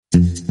Hi,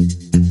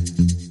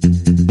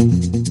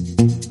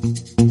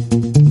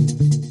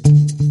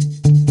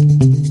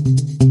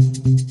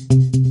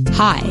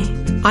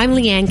 I'm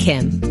Leanne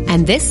Kim,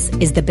 and this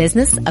is The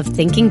Business of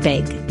Thinking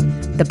Big,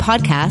 the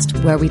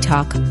podcast where we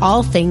talk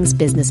all things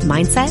business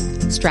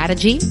mindset,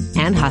 strategy,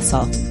 and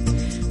hustle.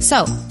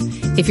 So,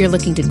 if you're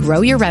looking to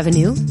grow your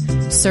revenue,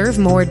 serve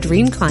more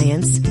dream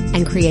clients,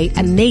 and create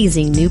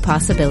amazing new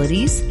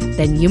possibilities,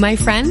 then you, my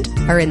friend,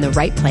 are in the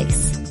right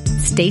place.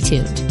 Stay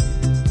tuned.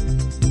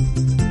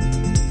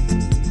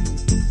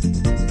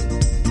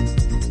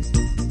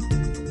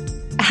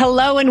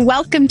 Hello and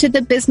welcome to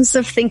the Business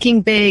of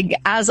Thinking Big.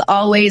 As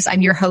always, I'm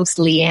your host,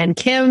 Leanne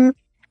Kim,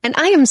 and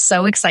I am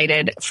so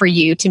excited for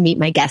you to meet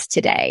my guest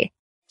today.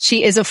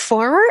 She is a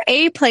former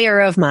A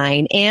player of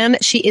mine, and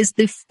she is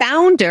the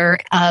founder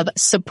of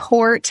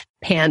Support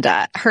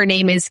Panda. Her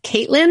name is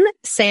Kaitlin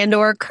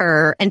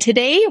Sandor-Kerr, and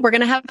today we're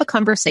going to have a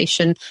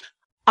conversation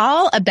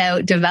all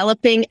about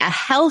developing a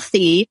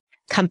healthy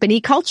company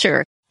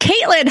culture.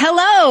 Kaitlin,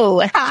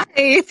 hello.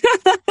 Hi.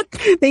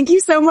 Thank you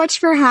so much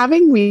for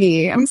having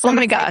me. Oh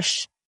my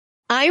gosh.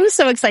 I'm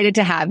so excited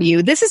to have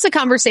you. This is a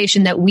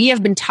conversation that we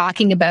have been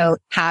talking about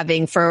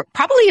having for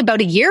probably about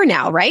a year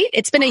now, right?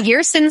 It's been a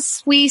year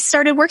since we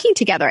started working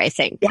together, I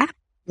think.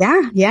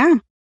 Yeah.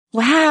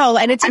 Wow.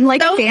 And I'm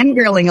like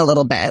fangirling a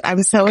little bit.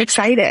 I'm so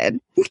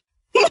excited.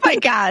 Oh my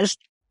gosh.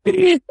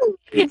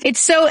 It's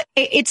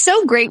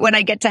so great when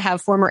I get to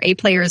have former A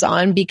players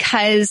on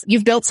because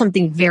you've built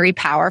something very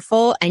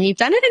powerful and you've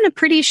done it in a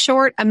pretty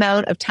short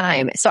amount of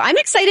time. So I'm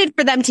excited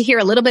for them to hear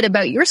a little bit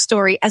about your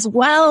story as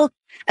well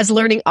as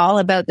learning all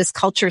about this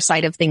culture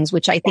side of things,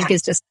 which I think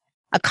is just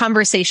a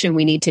conversation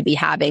we need to be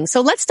having.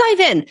 So let's dive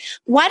in.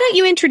 Why don't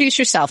you introduce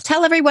yourself?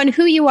 Tell everyone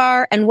who you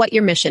are and what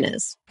your mission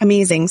is.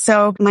 Amazing.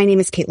 So my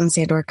name is Kaitlin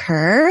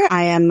Sandor-Kerr.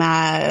 I am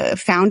a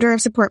founder of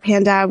Support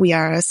Panda. We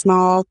are a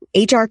small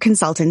HR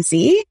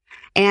consultancy,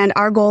 and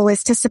our goal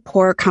is to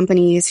support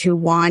companies who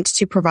want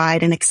to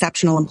provide an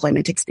exceptional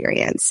employment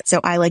experience.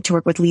 So I like to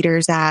work with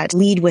leaders that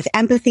lead with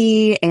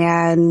empathy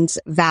and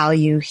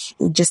value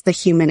just the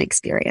human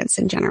experience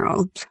in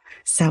general.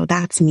 So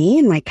that's me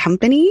and my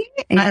company.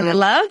 I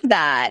love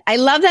that. I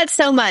love that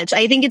so much.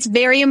 I think it's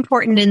very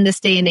important in this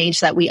day and age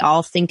that we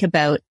all think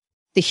about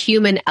the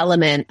human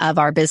element of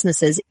our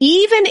businesses,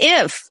 even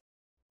if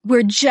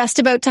we're just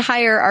about to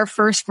hire our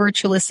first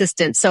virtual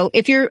assistant. So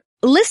if you're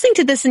listening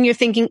to this and you're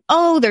thinking,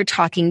 oh, they're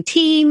talking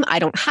team. I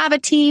don't have a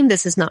team.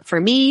 This is not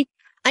for me.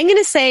 I'm going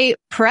to say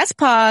press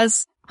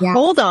pause,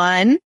 hold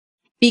on,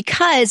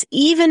 because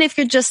even if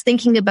you're just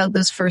thinking about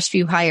those first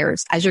few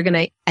hires, as you're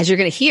going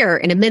to hear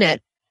in a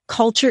minute,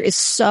 culture is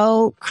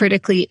so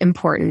critically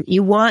important.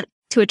 You want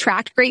to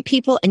attract great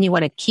people and you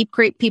want to keep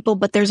great people,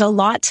 but there's a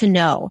lot to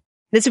know.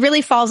 This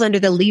really falls under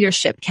the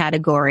leadership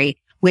category,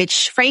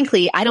 which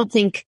frankly, I don't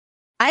think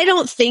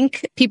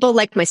people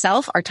like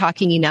myself are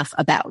talking enough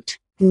about.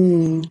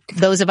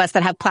 Those of us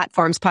that have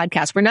platforms,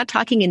 podcasts, we're not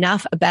talking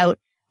enough about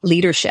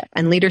leadership,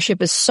 and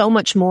leadership is so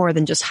much more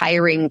than just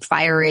hiring,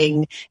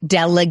 firing,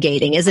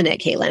 delegating, isn't it,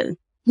 Kaitlin?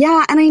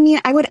 Yeah. And I mean,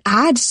 I would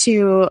add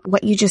to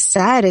what you just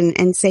said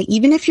and say,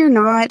 even if you're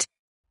not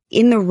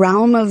in the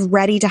realm of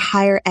ready to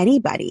hire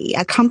anybody,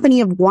 a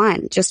company of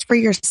one, just for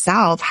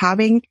yourself,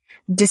 having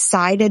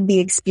decided the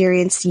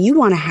experience you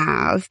want to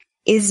have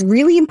is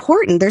really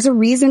important. There's a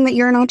reason that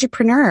you're an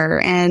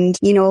entrepreneur. And,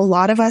 a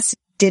lot of us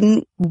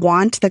didn't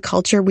want the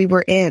culture we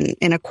were in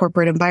a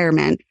corporate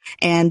environment.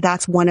 And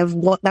that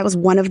was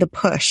one of the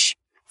push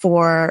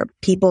for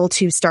people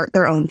to start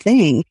their own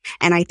thing.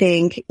 And I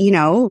think,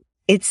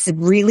 it's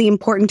really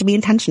important to be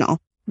intentional,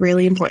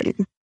 really important.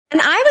 And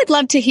I would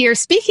love to hear,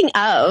 speaking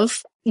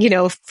of,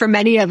 for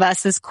many of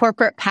us as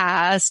corporate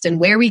past and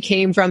where we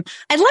came from,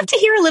 I'd love to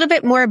hear a little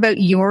bit more about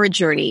your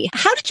journey.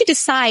 How did you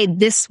decide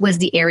this was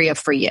the area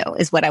for you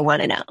is what I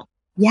want to know.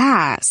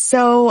 Yeah.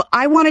 So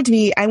I wanted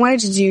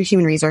to do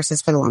human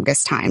resources for the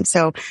longest time.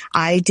 So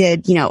I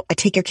did, a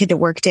take your kid to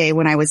work day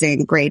when I was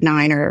in grade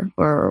 9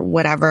 or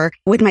whatever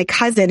with my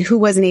cousin who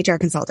was an HR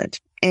consultant.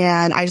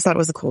 And I just thought it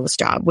was the coolest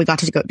job. We got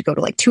to go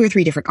to like 2 or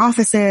 3 different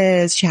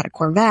offices. She had a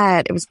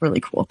Corvette. It was really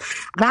cool.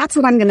 That's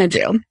what I'm going to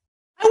do.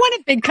 I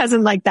want a big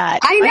cousin like that.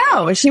 I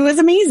know. She was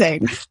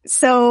amazing.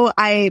 So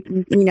I,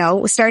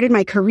 started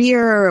my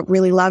career,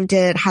 really loved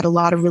it, had a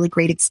lot of really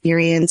great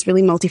experience,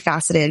 really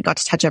multifaceted, got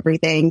to touch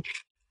everything.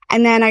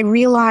 And then I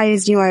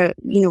realized,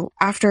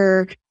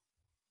 after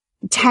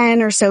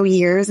 10 or so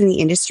years in the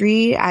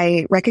industry,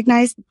 I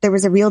recognized there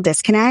was a real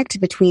disconnect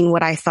between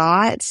what I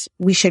thought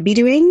we should be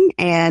doing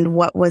and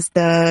what was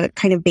the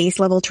kind of base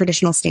level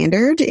traditional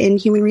standard in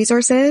human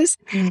resources.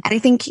 And I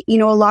think, a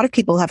lot of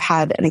people have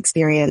had an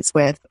experience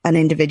with an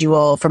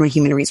individual from a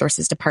human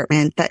resources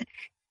department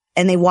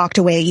and they walked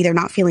away either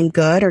not feeling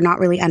good or not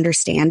really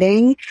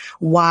understanding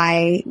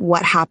why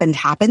what happened.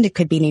 It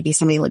could be maybe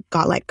somebody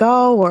got let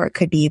go, or it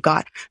could be you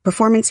got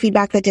performance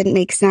feedback that didn't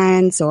make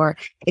sense, or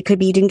it could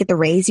be you didn't get the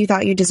raise you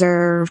thought you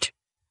deserved.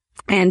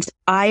 And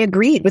I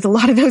agreed with a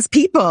lot of those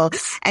people.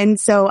 And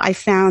so I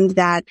found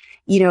that,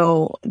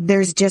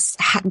 there's just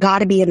got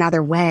to be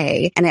another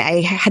way. And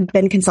I had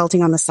been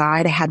consulting on the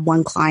side. I had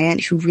one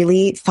client who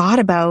really thought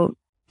about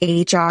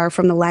HR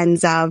from the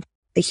lens of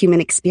the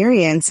human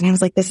experience. And I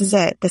was like, this is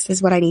it. This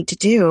is what I need to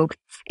do.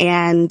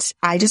 And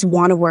I just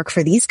want to work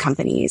for these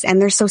companies.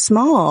 And they're so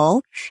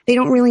small, they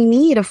don't really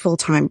need a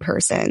full-time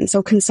person.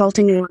 So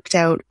consulting worked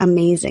out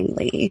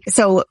amazingly.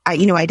 So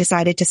I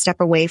decided to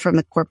step away from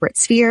the corporate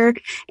sphere,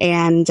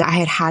 and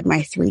I had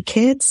my 3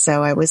 kids.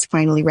 So I was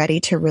finally ready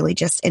to really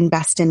just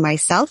invest in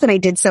myself. And I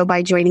did so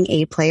by joining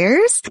A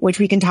Players, which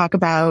we can talk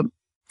about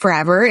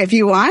forever if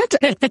you want.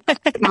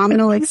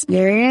 Phenomenal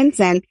experience,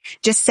 and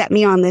just set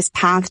me on this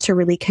path to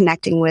really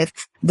connecting with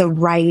the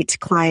right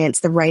clients,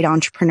 the right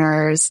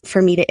entrepreneurs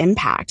for me to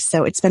impact.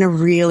 So it's been a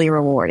really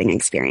rewarding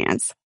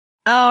experience.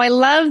 Oh, I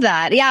love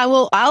that. Yeah,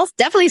 well, I'll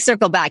definitely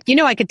circle back.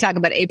 I could talk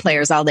about A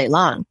Players all day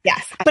long.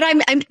 Yes. But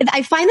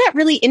I find that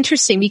really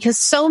interesting because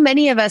so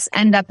many of us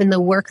end up in the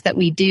work that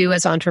we do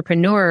as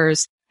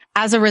entrepreneurs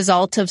as a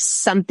result of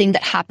something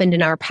that happened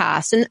in our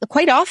past. And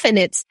quite often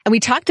and we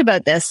talked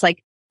about this,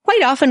 like,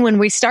 quite often when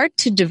we start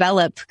to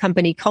develop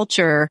company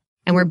culture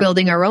and we're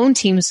building our own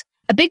teams,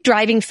 a big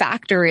driving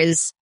factor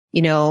is,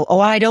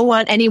 I don't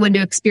want anyone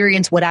to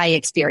experience what I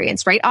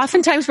experienced, right?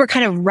 Oftentimes we're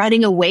kind of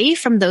running away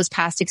from those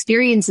past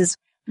experiences.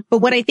 But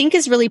what I think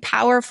is really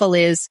powerful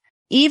is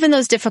even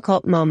those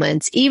difficult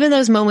moments, even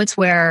those moments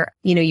where,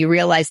 you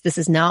realize this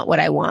is not what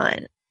I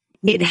want,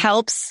 it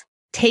helps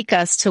take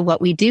us to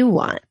what we do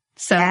want.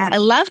 So I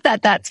love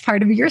that that's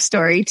part of your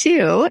story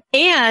too.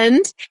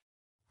 And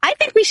I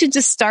think we should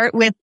just start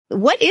with,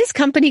 what is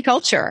company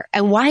culture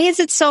and why is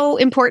it so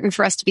important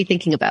for us to be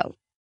thinking about?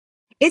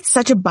 It's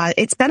such a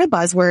it's been a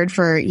buzzword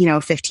for,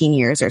 15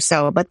 years or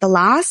so, but the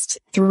last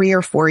 3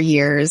 or 4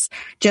 years,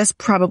 just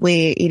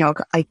probably,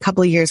 a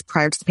couple of years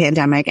prior to the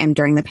pandemic and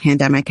during the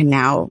pandemic and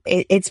now,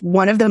 it's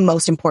one of the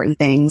most important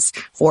things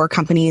for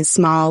companies,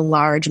 small,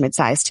 large,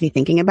 mid-sized, to be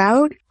thinking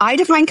about. I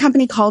define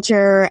company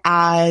culture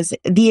as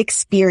the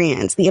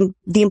experience, the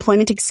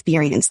employment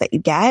experience that you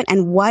get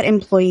and what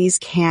employees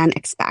can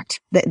expect,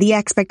 the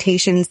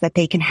expectations that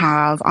they can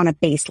have on a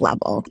base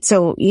level.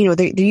 So,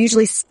 they're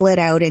usually split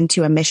out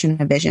into a mission,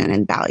 a vision,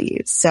 and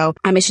values. So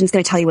a mission is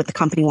going to tell you what the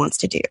company wants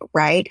to do,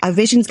 right? A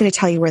vision is going to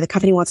tell you where the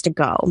company wants to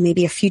go,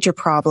 maybe a future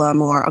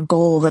problem or a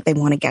goal that they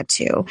want to get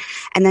to.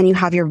 And then you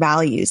have your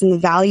values. And the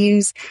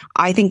values,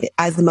 I think,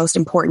 as the most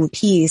important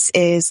piece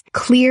is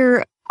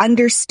clear,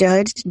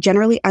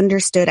 generally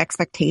understood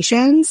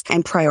expectations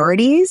and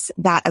priorities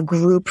that a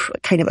group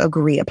kind of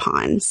agree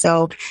upon.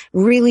 So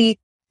really,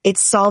 it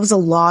solves a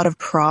lot of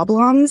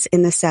problems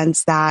in the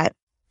sense that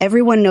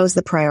everyone knows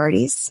the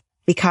priorities,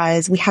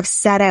 because we have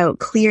set out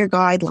clear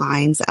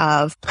guidelines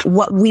of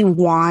what we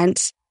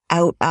want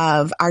out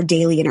of our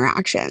daily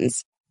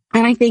interactions.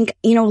 And I think,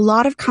 a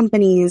lot of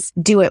companies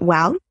do it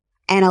well,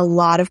 and a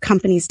lot of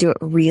companies do it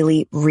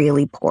really,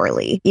 really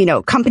poorly.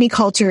 Company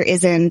culture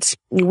isn't,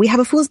 we have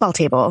a foosball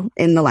table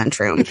in the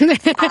lunchroom.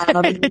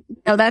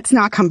 No, that's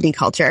not company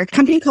culture.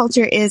 Company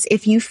culture is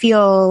if you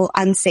feel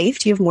unsafe,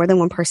 do you have more than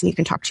one person you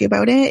can talk to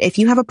about it? If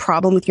you have a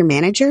problem with your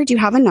manager, do you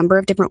have a number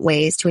of different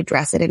ways to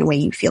address it in a way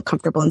you feel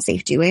comfortable and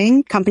safe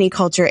doing? Company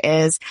culture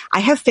is, I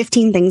have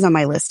 15 things on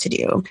my list to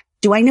do.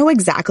 Do I know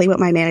exactly what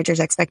my manager's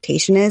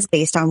expectation is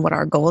based on what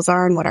our goals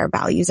are and what our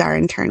values are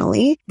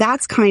internally?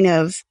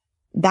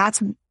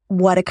 That's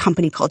what a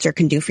company culture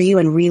can do for you,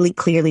 and really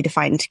clearly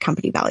defined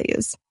company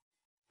values.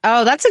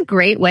 Oh, that's a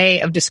great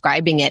way of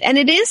describing it. And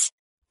it is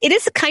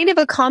kind of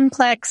a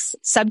complex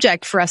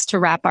subject for us to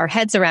wrap our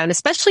heads around,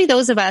 especially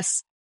those of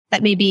us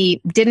that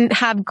maybe didn't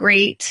have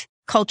great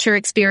culture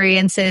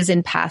experiences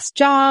in past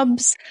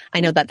jobs. I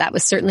know that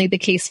was certainly the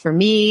case for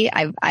me.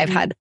 I've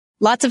had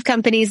lots of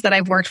companies that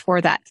I've worked for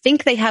that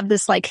think they have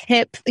this like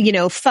hip,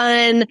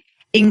 fun,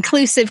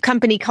 inclusive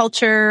company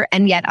culture,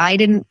 and yet I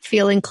didn't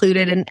feel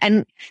included.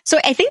 And so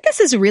I think this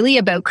is really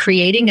about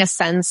creating a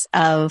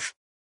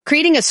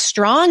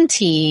strong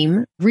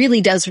team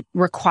really does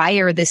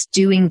require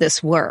doing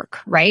this work,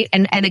 right?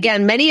 And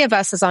again, many of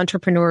us as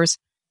entrepreneurs,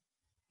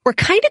 we're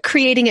kind of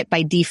creating it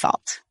by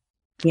default.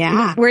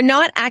 Yeah. We're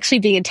not actually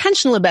being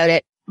intentional about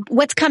it.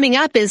 What's coming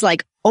up is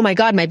like, oh my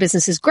God, my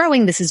business is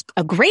growing. This is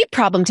a great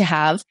problem to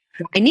have.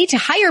 I need to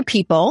hire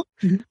people.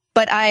 Mm-hmm.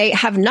 But I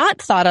have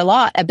not thought a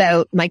lot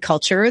about my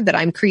culture that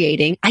I'm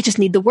creating. I just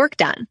need the work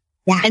done.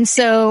 Yeah. And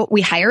so we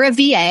hire a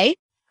VA,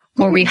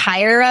 or we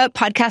hire a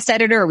podcast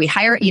editor, or we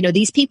hire,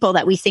 these people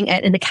that we think,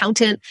 an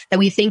accountant that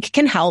we think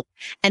can help.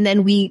 And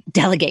then we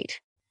delegate,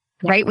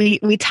 right?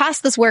 We toss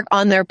this work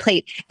on their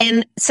plate.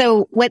 And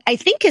so what I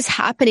think is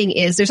happening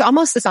is there's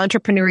almost this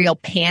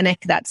entrepreneurial panic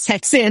that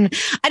sets in.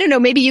 I don't know,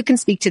 maybe you can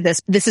speak to this.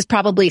 This is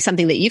probably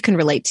something that you can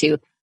relate to.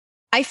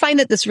 I find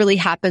that this really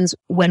happens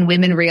when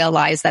women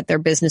realize that their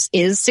business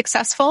is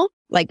successful.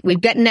 Like we've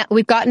gotten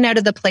out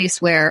of the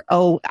place where,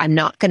 oh, I'm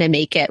not going to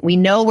make it. We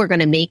know we're going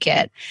to make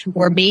it.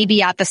 We're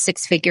maybe at the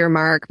 6-figure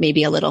mark,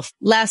 maybe a little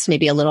less,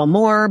 maybe a little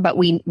more, but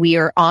we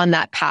are on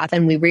that path,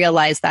 and we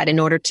realize that in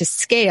order to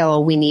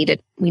scale, we need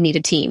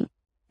a team.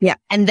 Yeah.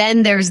 And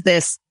then there's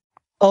this,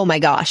 oh my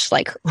gosh,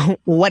 like,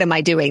 what am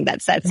I doing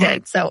that sets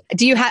in? So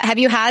have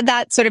you had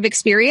that sort of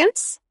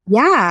experience?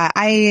 Yeah.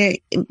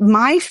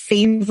 My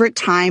favorite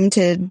time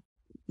to,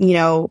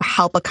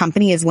 help a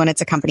company is when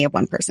it's a company of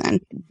one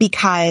person,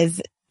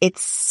 because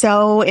it's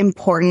so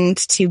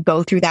important to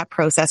go through that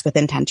process with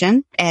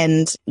intention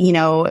and,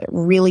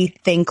 really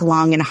think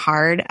long and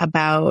hard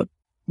about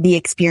the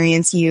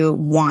experience you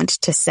want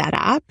to set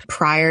up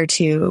prior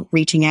to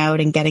reaching out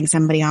and getting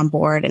somebody on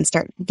board and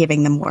start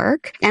giving them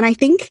work. And I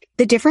think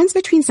the difference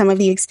between some of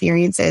the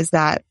experiences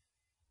that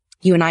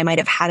you and I might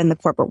have had in the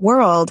corporate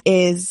world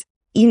is,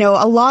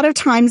 a lot of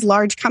times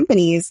large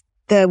companies,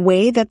 the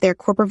way that their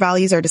corporate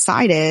values are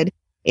decided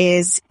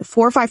is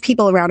 4 or 5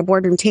 people around a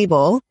boardroom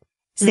table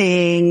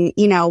saying,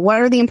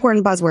 what are the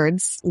important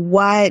buzzwords?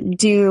 What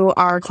do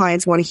our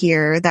clients want to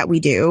hear that we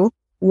do?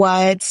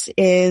 What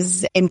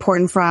is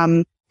important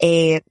from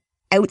a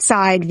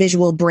outside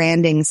visual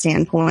branding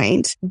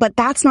standpoint? But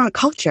that's not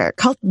culture.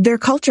 Their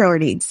culture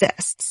already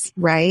exists,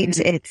 right?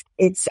 Mm-hmm.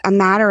 It's a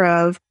matter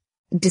of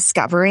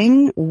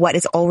discovering what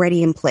is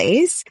already in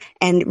place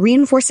and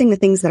reinforcing the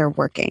things that are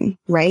working,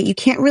 right? You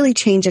can't really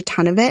change a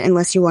ton of it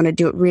unless you want to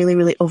do it really,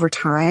 really over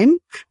time,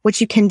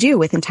 which you can do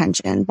with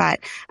intention. But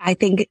I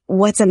think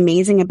what's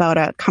amazing about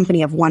a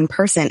company of one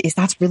person is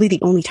that's really the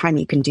only time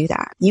you can do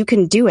that. You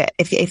can do it.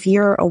 If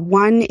you're a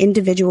one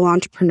individual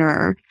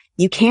entrepreneur,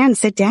 you can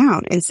sit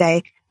down and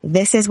say,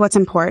 this is what's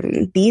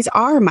important. These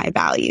are my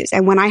values.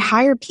 And when I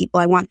hire people,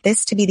 I want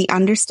this to be the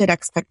understood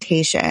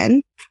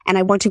expectation. And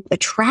I want to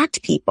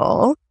attract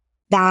people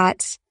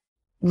that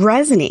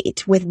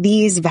resonate with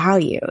these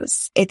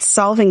values. It's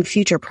solving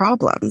future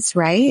problems,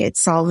 right?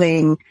 It's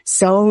solving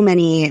so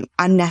many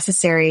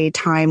unnecessary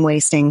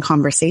time-wasting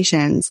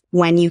conversations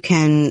when you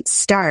can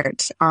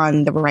start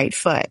on the right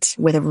foot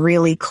with a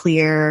really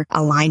clear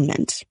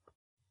alignment.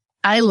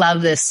 I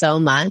love this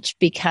so much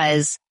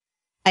because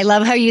I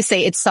love how you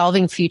say it's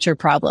solving future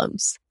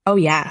problems. Oh,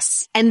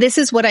 yes. And this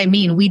is what I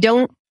mean.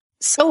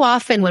 So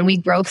often when we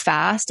grow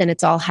fast and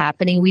it's all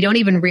happening, we don't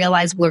even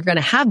realize we're going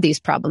to have these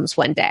problems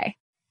one day.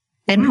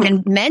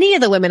 And many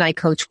of the women I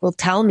coach will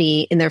tell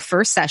me in their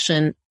first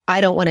session, I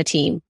don't want a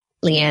team,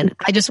 Leanne.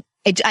 I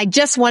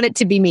just want it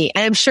to be me.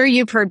 And I'm sure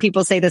you've heard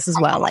people say this as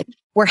well. Like,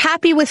 we're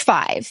happy with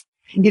 5,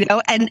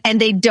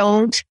 and they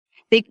don't.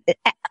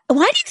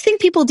 Why do you think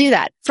people do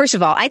that? First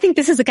of all, I think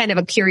this is a kind of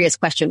a curious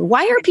question.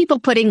 Why are people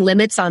putting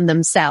limits on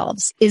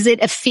themselves? Is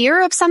it a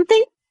fear of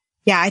something?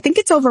 Yeah, I think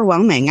it's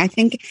overwhelming. I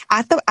think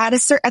at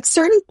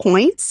certain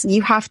points,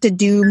 you have to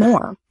do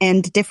more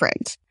and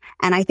different.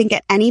 And I think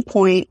at any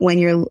point when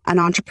you're an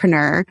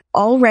entrepreneur,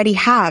 already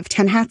have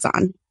 10 hats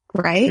on,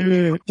 right?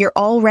 Mm. You're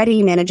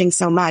already managing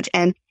so much,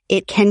 and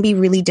it can be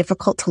really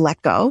difficult to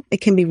let go. It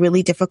can be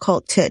really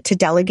difficult to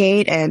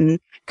delegate and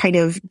kind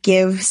of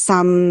give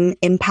some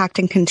impact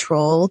and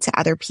control to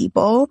other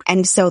people.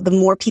 And so the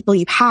more people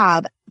you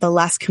have, the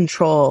less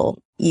control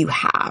you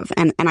have.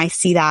 And I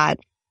see that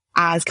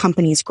as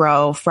companies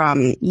grow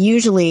from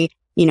usually,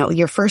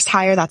 your first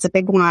hire, that's a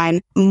big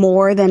one,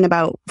 more than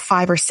about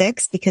 5 or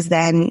 6, because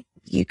then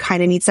you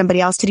kind of need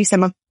somebody else to do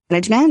some of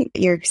management.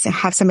 You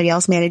have somebody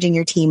else managing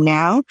your team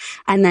now.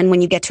 And then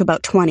when you get to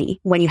about 20,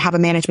 when you have a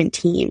management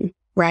team,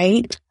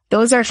 right?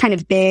 Those are kind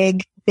of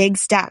big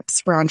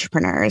steps for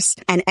entrepreneurs.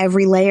 And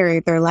every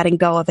layer, they're letting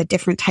go of a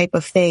different type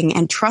of thing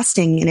and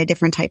trusting in a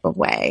different type of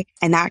way.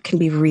 And that can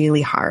be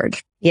really hard.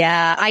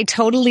 Yeah, I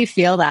totally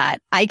feel that.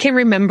 I can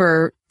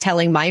remember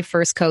telling my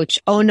first coach,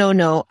 oh,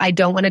 no, I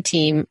don't want a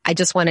team. I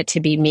just want it to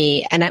be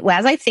me. And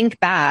as I think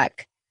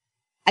back,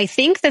 I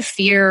think the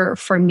fear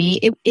for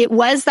me, it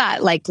was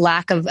that like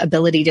lack of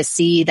ability to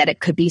see that it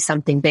could be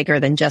something bigger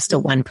than just a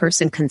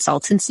one-person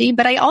consultancy.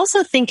 But I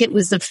also think it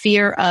was the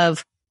fear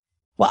of,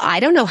 well, I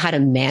don't know how to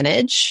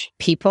manage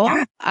people.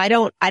 Yeah. I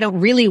don't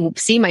really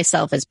see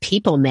myself as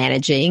people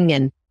managing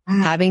and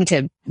having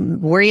to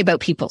worry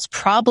about people's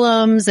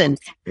problems. And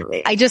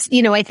I just,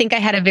 I think I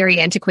had a very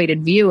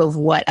antiquated view of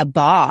what a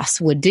boss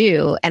would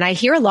do. And I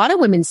hear a lot of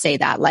women say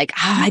that, like,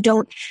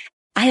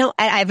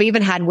 I've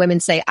even had women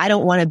say, I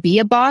don't want to be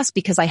a boss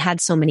because I had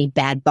so many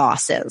bad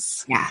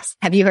bosses. Yes.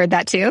 Have you heard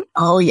that too?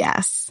 Oh,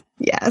 yes.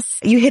 Yes.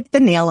 You hit the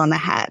nail on the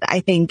head.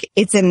 I think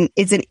it's an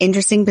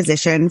interesting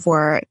position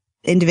for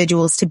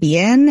individuals to be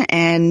in,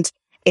 and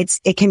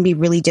it can be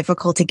really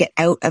difficult to get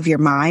out of your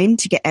mind,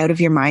 to get out of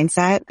your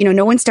mindset.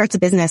 No one starts a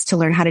business to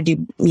learn how to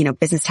do,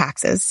 business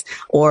taxes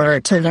or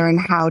to learn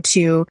how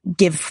to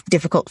give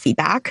difficult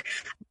feedback.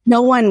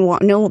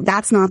 No,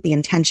 that's not the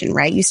intention,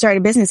 right? You start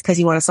a business because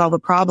you want to solve a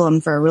problem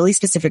for a really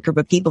specific group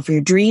of people, for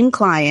your dream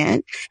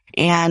client.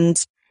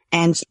 And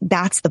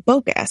that's the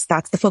focus.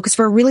 That's the focus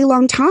for a really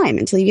long time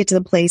until you get to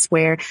the place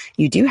where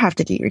you do have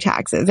to do your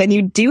taxes and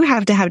you do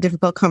have to have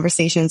difficult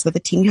conversations with a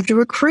team. You have to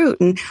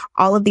recruit and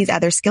all of these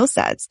other skill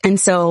sets. And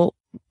so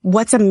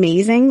what's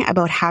amazing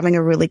about having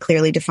a really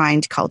clearly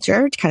defined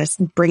culture, to kind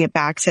of bring it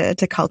back to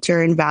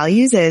culture and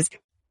values, is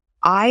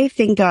I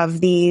think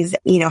of these,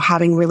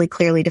 having really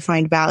clearly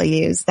defined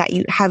values that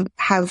you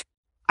have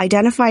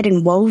identified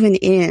and woven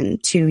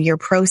into your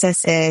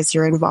processes,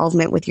 your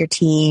involvement with your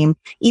team,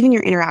 even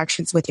your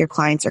interactions with your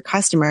clients or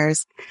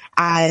customers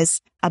as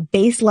a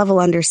base level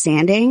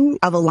understanding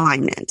of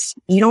alignment.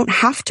 You don't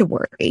have to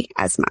worry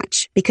as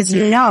much because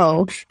you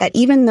know that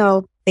even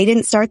though they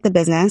didn't start the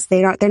business,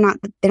 they don't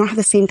have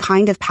the same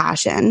kind of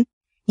passion.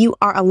 You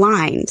are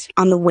aligned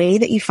on the way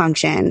that you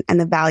function and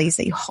the values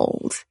that you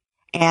hold.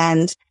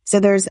 And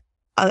so there's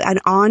an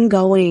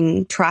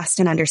ongoing trust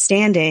and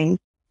understanding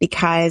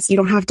because you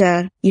don't have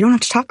to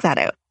talk that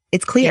out.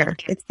 It's clear.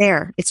 Yeah. It's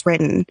there. It's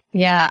written.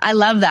 Yeah. I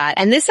love that.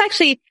 And this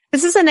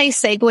is a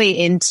nice segue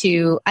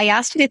into, I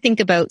asked you to think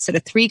about sort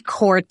of 3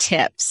 core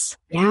tips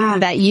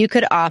that you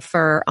could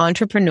offer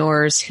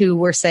entrepreneurs who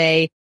were,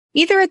 say,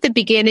 either at the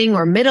beginning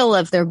or middle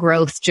of their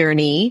growth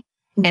journey,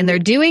 and they're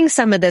doing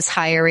some of this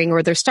hiring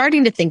or they're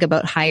starting to think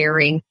about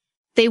hiring.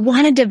 They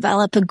want to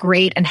develop a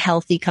great and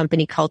healthy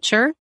company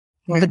culture,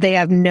 but they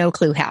have no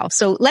clue how.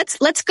 So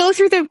let's go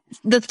through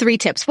the 3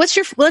 tips.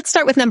 Let's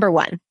start with number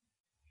 1.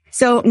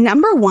 So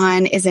number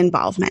 1 is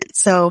involvement.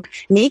 So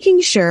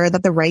making sure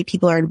that the right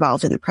people are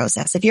involved in the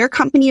process. If you're a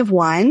company of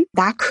 1,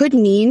 that could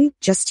mean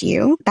just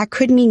you. That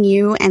could mean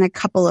you and a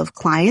couple of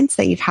clients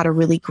that you've had a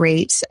really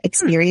great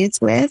experience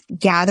with,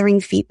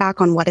 gathering feedback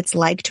on what it's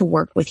like to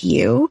work with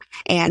you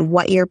and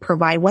what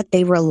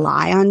they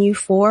rely on you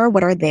for,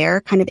 what are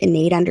their kind of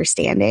innate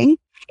understanding.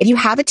 If you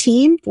have a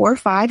team, 4,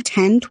 5,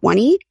 10,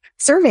 20,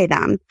 survey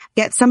them.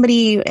 Get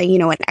somebody,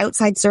 an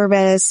outside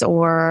service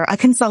or a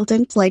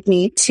consultant like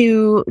me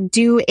to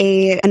do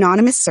a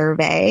anonymous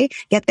survey,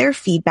 get their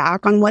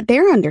feedback on what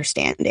their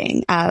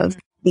understanding of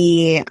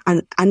the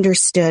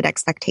understood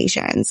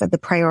expectations, of the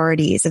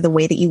priorities, of the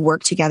way that you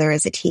work together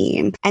as a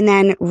team. And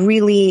then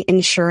really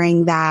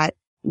ensuring that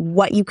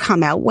what you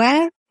come out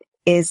with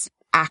is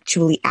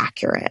actually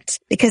accurate.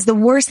 Because the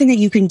worst thing that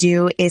you can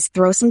do is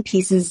throw some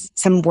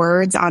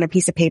words on a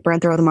piece of paper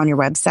and throw them on your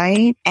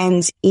website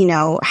and,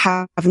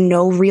 have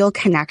no real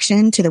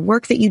connection to the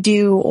work that you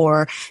do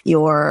or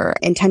your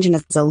intention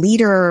as a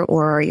leader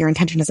or your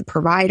intention as a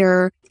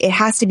provider. It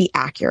has to be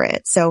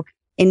accurate. So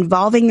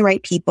involving the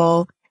right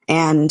people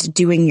and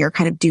doing your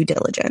kind of due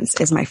diligence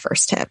is my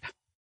first tip.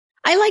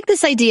 I like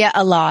this idea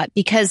a lot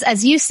because,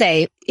 as you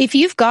say, if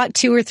you've got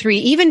 2 or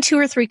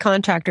 3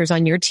 contractors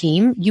on your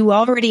team, you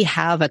already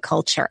have a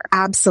culture.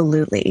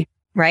 Absolutely.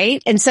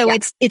 Right? And so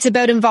it's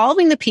about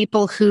involving the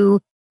people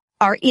who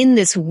are in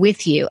this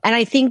with you. And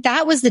I think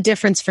that was the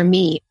difference for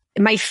me.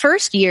 My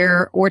first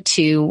year or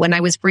 2, when I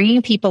was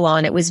bringing people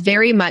on, it was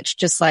very much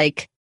just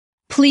like,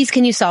 please,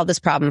 can you solve this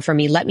problem for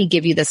me? Let me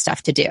give you this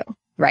stuff to do.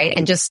 Right?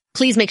 And just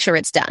please make sure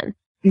it's done.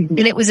 Mm-hmm.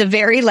 And it was a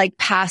very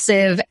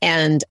passive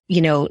and,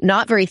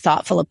 not very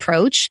thoughtful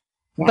approach,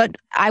 but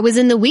I was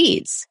in the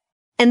weeds.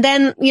 And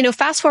then,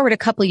 fast forward a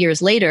couple of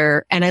years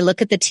later and I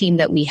look at the team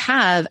that we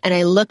have and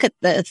I look at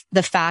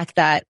the fact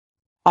that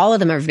all of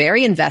them are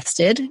very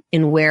invested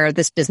in where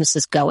this business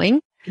is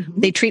going. Mm-hmm.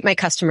 They treat my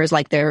customers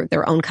like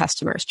their own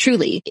customers.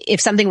 Truly.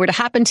 If something were to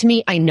happen to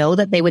me, I know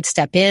that they would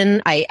step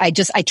in. I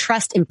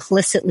trust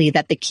implicitly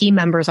that the key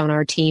members on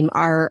our team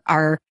are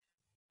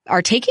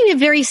taking it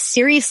very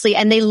seriously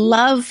and they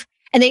love,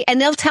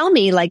 and they'll tell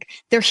me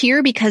they're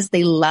here because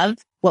they love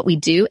what we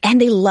do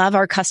and they love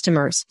our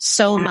customers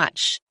so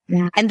much.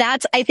 Yeah. And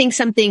that's, I think,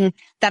 something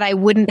that I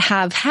wouldn't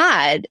have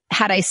had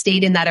I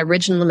stayed in that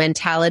original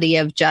mentality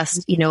of just,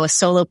 a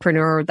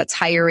solopreneur that's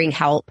hiring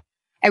help.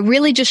 I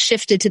really just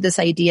shifted to this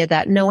idea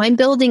that no, I'm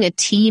building a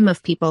team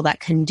of people that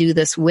can do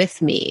this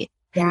with me.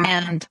 Yeah.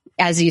 And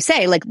as you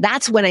say,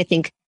 that's when I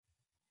think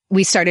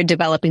we started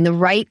developing the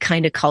right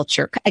kind of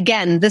culture.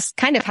 Again, this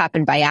kind of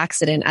happened by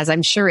accident, as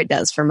I'm sure it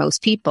does for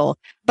most people.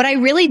 But I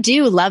really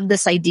do love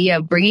this idea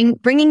of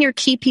bringing your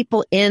key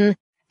people in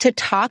to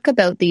talk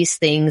about these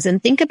things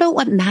and think about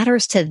what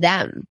matters to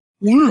them.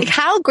 Yeah.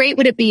 How great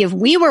would it be if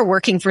we were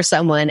working for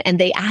someone and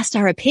they asked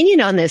our opinion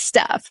on this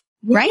stuff,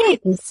 right?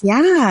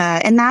 Yeah.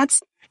 And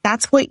that's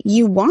what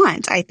you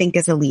want, I think,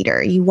 as a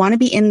leader. You want to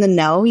be in the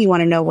know. You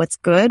want to know what's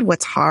good,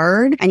 what's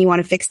hard, and you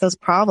want to fix those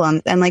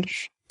problems. And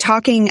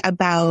talking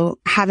about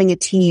having a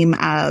team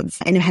of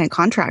independent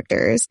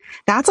contractors,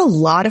 that's a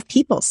lot of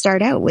people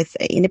start out with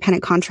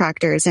independent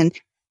contractors. And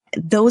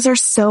those are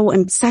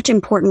such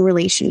important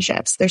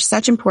relationships. They're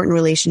such important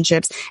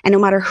relationships. And no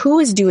matter who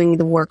is doing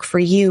the work for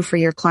you, for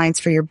your clients,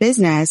 for your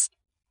business,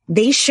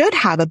 they should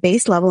have a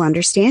base level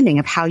understanding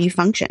of how you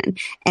function.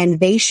 And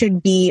they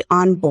should be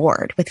on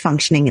board with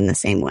functioning in the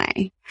same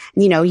way.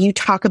 You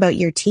talk about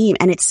your team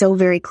and it's so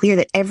very clear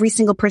that every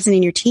single person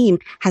in your team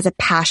has a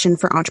passion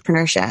for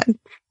entrepreneurship.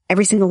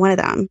 Every single one of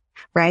them,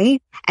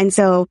 right? And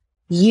so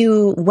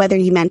whether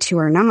you meant to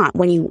or not,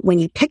 when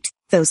you picked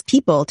those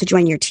people to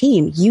join your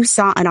team, you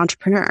saw an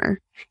entrepreneur.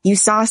 You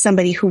saw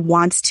somebody who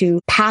wants to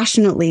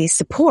passionately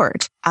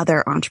support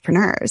other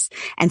entrepreneurs.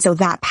 And so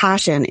that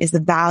passion is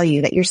the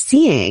value that you're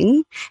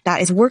seeing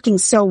that is working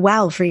so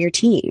well for your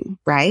team,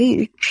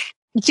 right?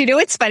 Do you know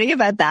what's funny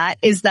about that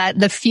is that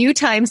the few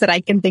times that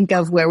I can think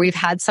of where we've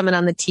had someone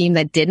on the team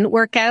that didn't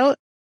work out,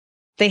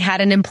 they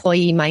had an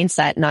employee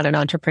mindset, not an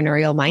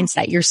entrepreneurial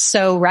mindset. You're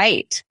so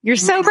right. You're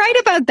so right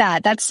about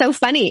that. That's so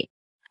funny.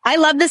 I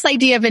love this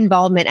idea of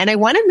involvement. And I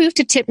want to move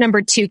to tip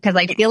number 2 because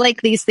I feel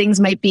like these things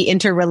might be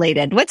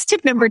interrelated. What's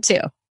tip number 2?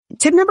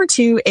 Tip number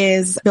 2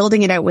 is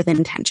building it out with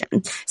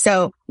intention.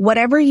 So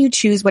whatever you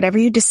choose, whatever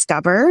you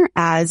discover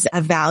as a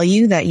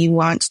value that you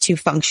want to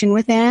function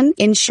within,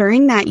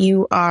 ensuring that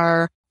you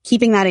are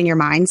keeping that in your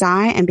mind's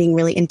eye and being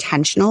really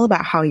intentional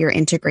about how you're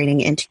integrating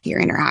into your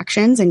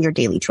interactions and your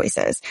daily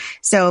choices.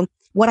 So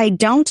what I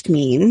don't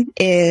mean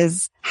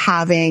is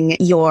having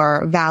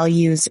your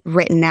values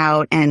written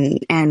out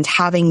and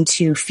having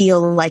to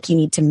feel like you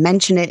need to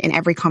mention it in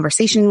every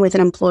conversation with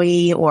an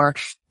employee or,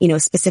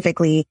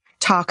 specifically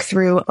talk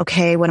through,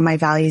 okay, one of my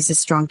values is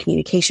strong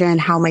communication.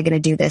 How am I going to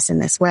do this in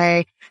this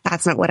way?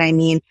 That's not what I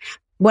mean.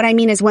 What I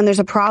mean is when there's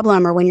a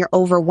problem or when you're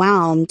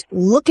overwhelmed,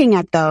 looking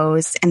at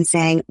those and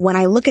saying, when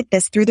I look at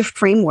this through the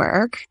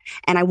framework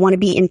and I want to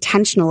be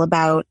intentional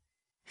about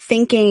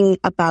thinking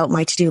about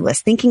my to-do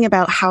list, thinking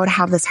about how to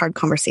have this hard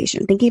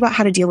conversation, thinking about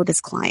how to deal with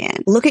this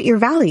client, look at your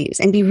values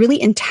and be really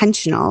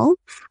intentional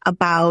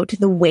about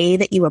the way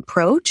that you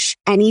approach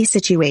any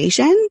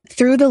situation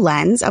through the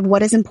lens of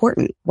what is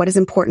important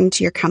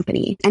to your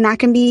company. And that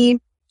can be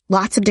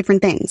lots of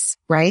different things,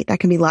 right? That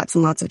can be lots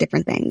and lots of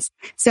different things.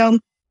 So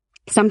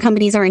some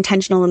companies are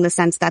intentional in the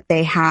sense that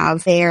they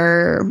have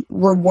their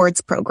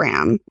rewards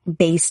program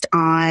based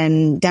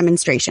on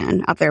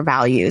demonstration of their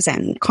values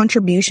and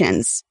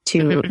contributions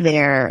to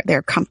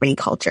their company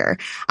culture.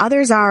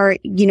 Others are,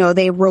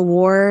 they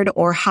reward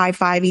or high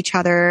five each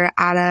other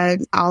at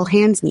a all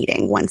hands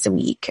meeting once a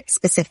week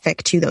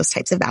specific to those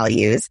types of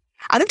values.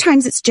 Other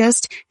times it's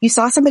just you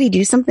saw somebody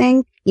do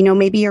something,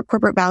 maybe your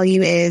corporate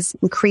value is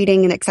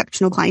creating an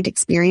exceptional client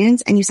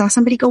experience and you saw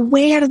somebody go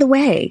way out of the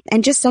way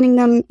and just sending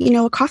them,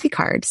 a coffee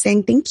card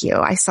saying, thank you.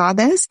 I saw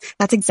this.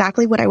 That's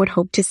exactly what I would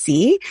hope to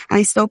see. And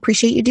I so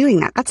appreciate you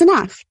doing that. That's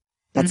enough.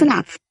 That's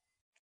enough.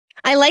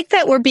 I like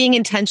that we're being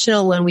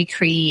intentional when we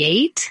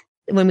create,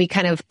 when we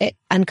kind of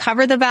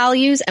uncover the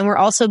values, and we're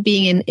also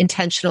being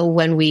intentional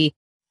when we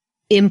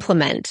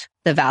implement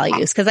the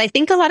values. Because I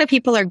think a lot of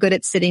people are good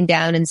at sitting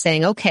down and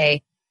saying,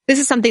 okay, this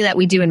is something that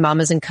we do in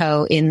Mamas &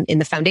 Co. in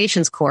the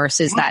foundations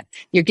course, is that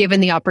you're given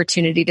the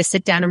opportunity to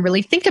sit down and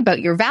really think about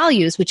your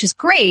values, which is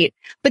great.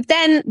 But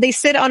then they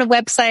sit on a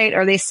website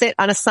or they sit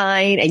on a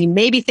sign and you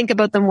maybe think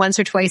about them once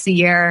or twice a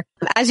year.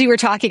 As you were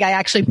talking, I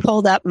actually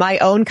pulled up my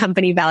own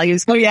company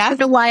values. Oh yeah. It's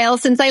been a while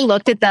since I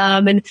looked at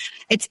them. And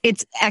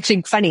it's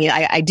actually funny.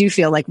 I do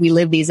feel like we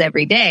live these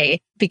every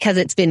day because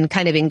it's been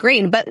kind of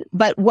ingrained.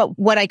 But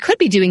what I could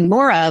be doing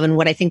more of, and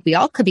what I think we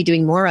all could be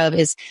doing more of,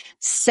 is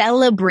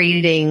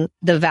celebrating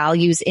the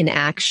values in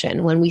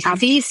action. When we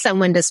see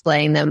someone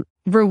displaying them,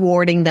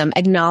 rewarding them,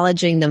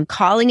 acknowledging them,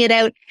 calling it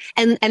out,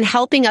 and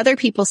helping other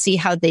people see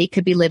how they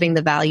could be living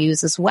the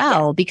values as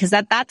well, because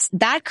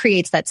that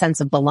creates that sense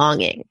of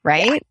belonging,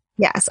 right? Yeah.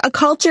 Yes. A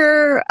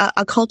culture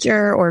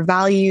or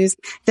values,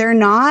 they're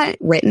not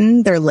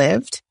written, they're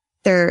lived.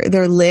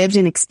 They're lived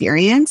and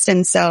experienced.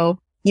 And so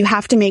you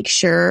have to make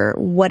sure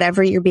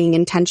whatever you're being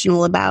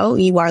intentional about,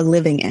 you are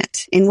living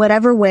it in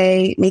whatever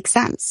way makes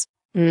sense.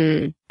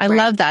 I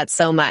love that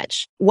so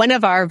much. One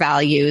of our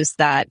values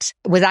that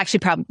was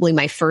actually probably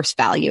my first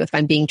value, if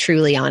I'm being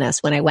truly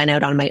honest, when I went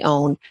out on my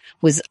own,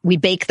 was we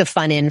bake the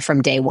fun in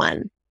from day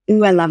one.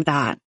 Ooh, I love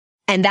that.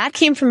 And that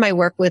came from my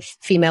work with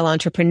female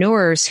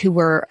entrepreneurs who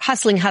were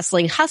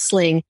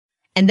hustling.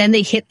 And then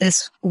they hit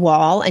this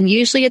wall. And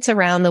usually it's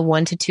around the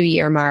 1 to 2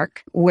 year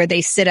mark where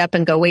they sit up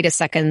and go, wait a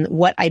second,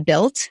 what I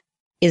built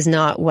is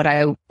not what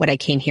I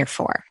came here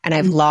for. And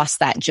I've lost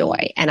that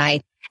joy.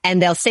 And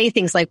they'll say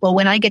things like, well,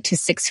 when I get to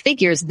 6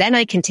 figures, then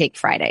I can take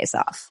Fridays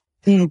off.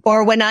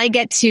 Or when I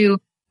get to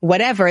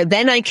whatever,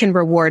 then I can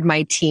reward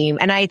my team.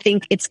 And I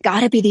think it's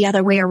got to be the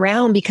other way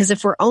around, because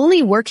if we're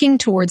only working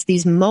towards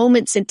these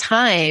moments in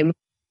time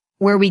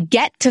where we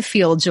get to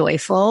feel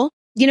joyful,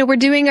 we're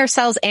doing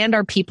ourselves and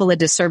our people a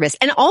disservice.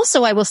 And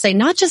also, I will say,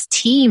 not just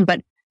team,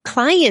 but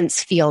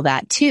clients feel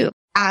that too.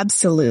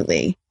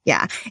 Absolutely.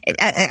 Yeah.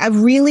 A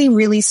really,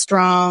 really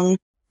strong,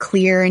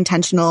 clear,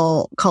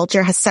 intentional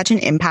culture has such an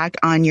impact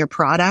on your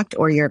product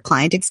or your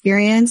client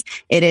experience.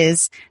 It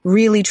is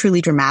really,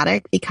 truly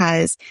dramatic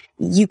because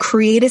you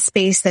create a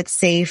space that's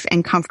safe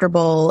and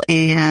comfortable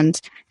and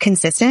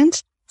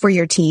consistent for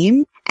your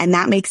team. And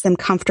that makes them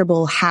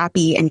comfortable,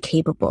 happy, and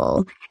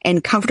capable.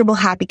 And comfortable,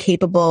 happy,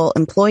 capable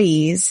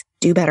employees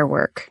do better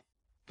work.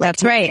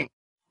 That's right.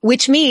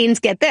 Which means,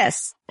 get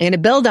this, I'm going to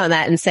build on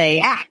that and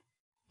say,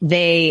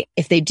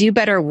 if they do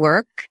better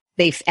work,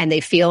 they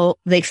feel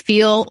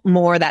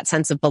more that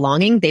sense of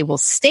belonging, they will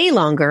stay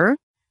longer,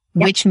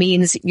 which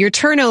means your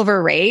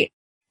turnover rate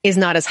is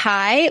not as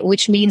high,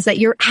 which means that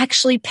you're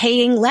actually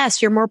paying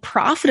less. You're more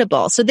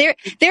profitable. So there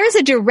is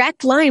a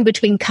direct line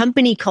between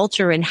company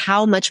culture and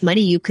how much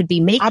money you could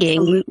be making.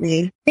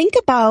 Absolutely. Think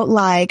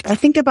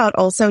about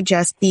also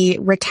just the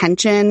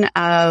retention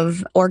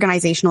of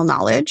organizational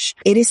knowledge.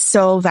 It is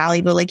so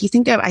valuable. Like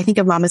I think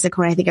of Mamas &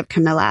 Co. and I think of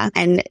Camilla,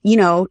 and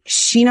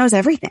she knows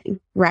everything,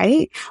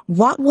 right?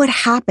 What would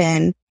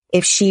happen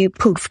if she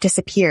poof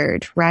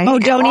disappeared, right? Oh,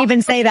 don't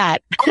even say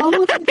that.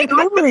 All of the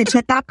knowledge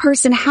that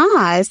person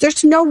has,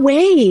 there's no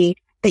way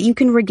that you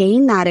can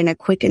regain that in a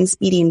quick and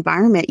speedy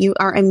environment. You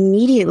are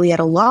immediately at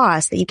a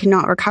loss that you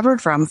cannot recover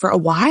from for a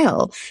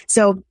while.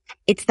 So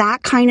it's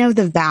that kind of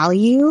the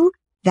value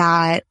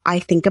that I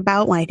think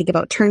about when I think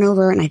about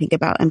turnover and I think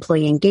about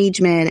employee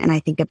engagement and I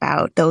think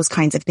about those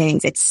kinds of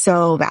things. It's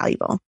so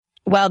valuable.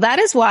 Well, that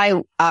is why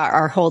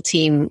our whole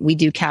team, we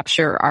do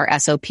capture our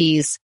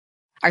SOPs,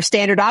 our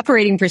standard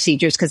operating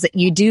procedures, because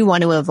you do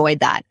want to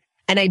avoid that.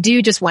 And I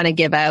do just want to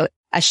give out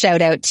a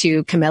shout out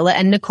to Camilla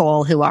and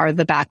Nicole, who are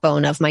the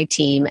backbone of my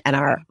team and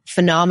are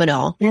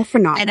phenomenal. They're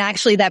phenomenal. And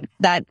actually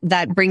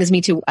that brings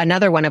me to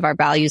another one of our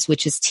values,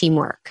 which is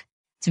teamwork.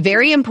 It's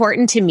very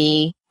important to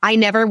me. I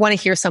never want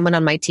to hear someone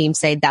on my team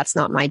say, that's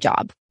not my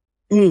job.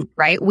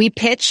 Right? We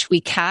pitch,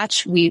 we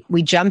catch, we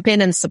jump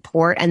in and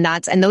support. And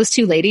those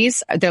two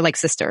ladies, they're like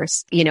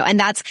sisters, and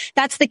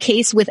that's the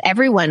case with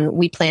everyone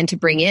we plan to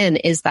bring in,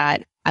 is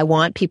that I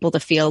want people to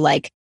feel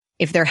like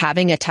if they're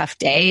having a tough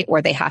day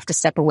or they have to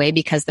step away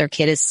because their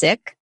kid is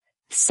sick,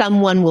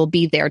 someone will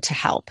be there to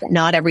help.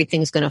 Not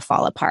everything's going to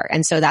fall apart.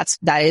 And so that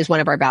is one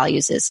of our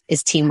values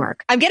is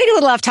teamwork. I'm getting a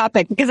little off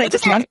topic because I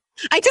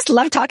just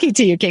love talking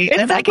to you, Kate.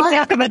 And I can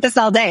talk about this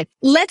all day.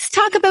 Let's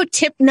talk about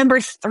tip number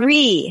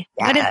 3.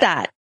 Yeah. What is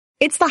that?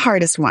 It's the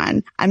hardest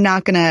one. I'm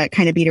not going to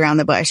kind of beat around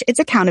the bush. It's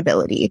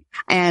accountability.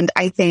 And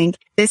I think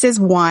this is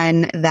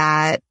one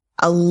that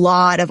a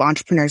lot of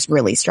entrepreneurs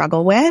really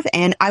struggle with.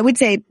 And I would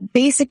say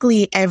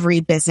basically every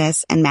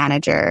business and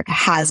manager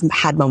has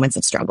had moments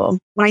of struggle.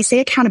 When I say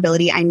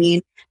accountability, I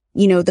mean,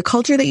 the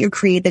culture that you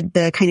create,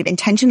 the kind of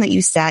intention that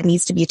you set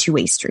needs to be a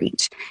two-way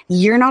street.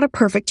 You're not a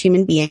perfect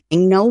human being.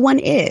 No one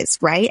is,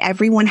 right?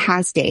 Everyone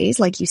has days,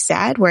 like you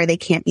said, where they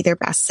can't be their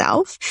best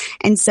self.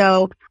 And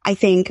so I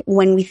think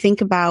when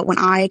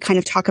I kind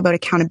of talk about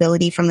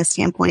accountability from the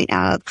standpoint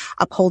of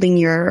upholding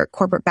your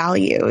corporate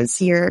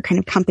values, your kind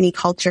of company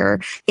culture,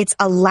 it's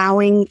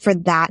allowing for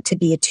that to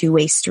be a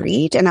two-way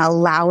street and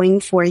allowing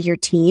for your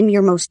team,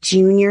 your most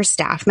junior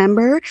staff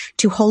member,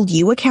 to hold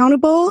you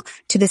accountable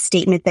to the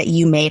statement that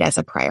you made as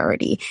a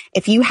priority.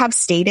 If you have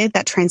stated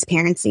that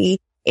transparency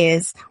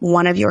is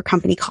one of your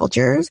company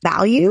culture's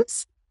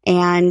values,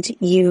 and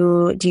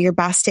you do your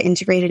best to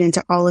integrate it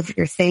into all of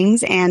your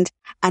things, and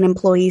an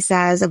employee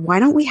says, why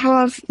don't we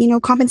have,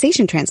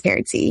 compensation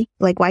transparency?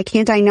 Like, why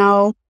can't I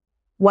know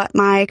what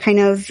my kind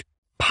of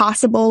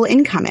possible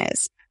income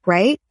is,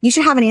 right? You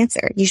should have an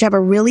answer. You should have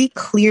a really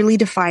clearly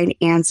defined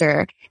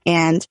answer.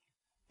 And,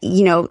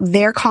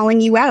 they're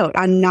calling you out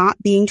on not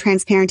being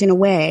transparent in a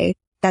way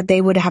that they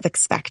would have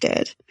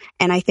expected.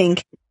 And I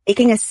think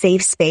making a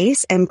safe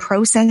space and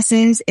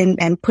processes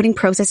and putting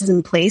processes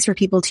in place for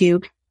people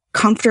to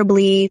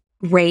comfortably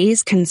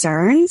raise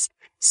concerns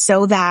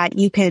so that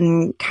you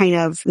can kind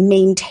of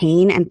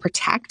maintain and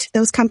protect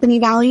those company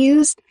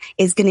values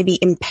is going to be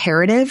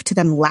imperative to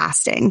them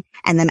lasting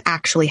and them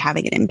actually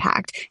having an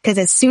impact. Because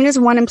as soon as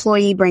one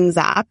employee brings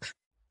up,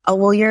 oh,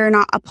 well, you're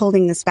not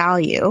upholding this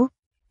value,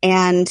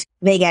 and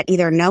they get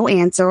either no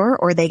answer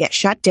or they get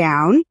shut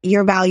down,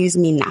 your values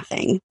mean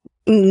nothing.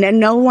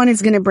 No one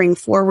is going to bring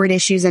forward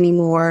issues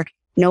anymore.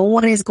 No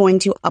one is going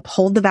to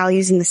uphold the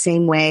values in the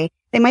same way.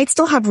 They might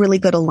still have really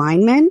good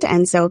alignment.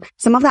 And so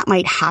some of that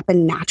might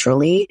happen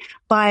naturally,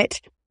 but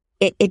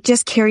it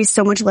just carries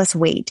so much less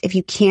weight if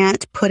you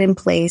can't put in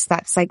place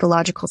that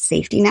psychological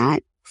safety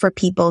net for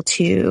people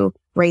to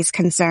raise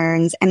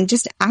concerns and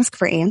just ask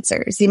for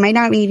answers. It might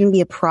not even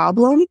be a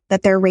problem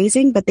that they're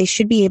raising, but they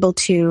should be able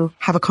to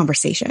have a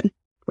conversation,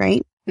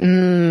 right?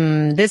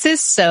 This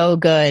is so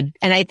good.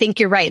 And I think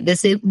you're right.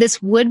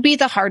 This would be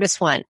the hardest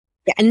one.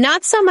 Yeah. And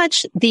not so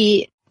much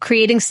the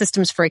creating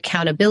systems for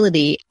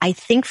accountability. I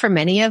think for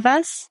many of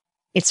us,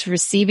 it's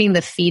receiving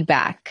the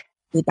feedback.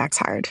 Feedback's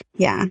hard.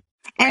 Yeah.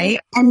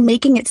 And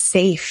making it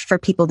safe for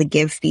people to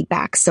give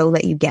feedback so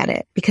that you get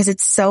it, because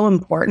it's so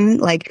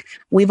important. Like,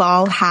 we've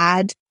all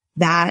had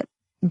that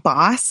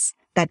boss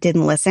that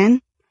didn't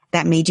listen,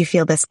 that made you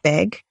feel this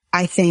big.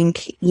 I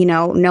think,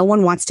 no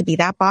one wants to be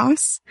that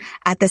boss.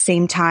 At the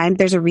same time,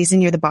 there's a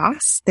reason you're the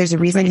boss. There's a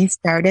reason you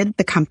started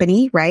the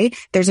company, right?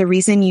 There's a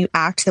reason you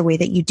act the way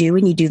that you do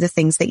and you do the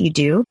things that you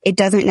do. It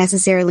doesn't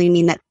necessarily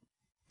mean that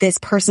this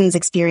person's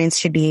experience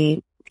should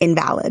be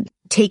invalid.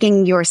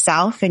 Taking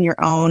yourself and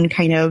your own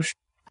kind of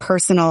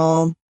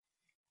personal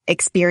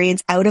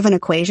experience out of an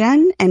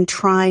equation and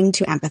trying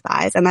to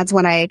empathize. And that's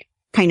when I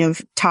kind of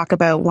talk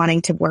about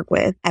wanting to work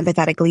with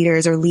empathetic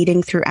leaders or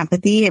leading through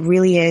empathy. It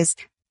really is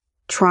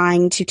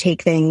trying to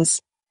take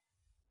things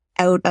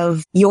out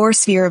of your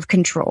sphere of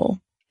control.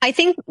 I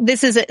think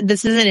this is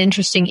an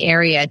interesting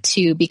area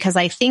too, because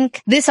I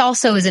think this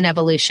also is an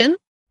evolution.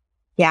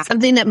 Yeah.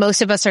 Something that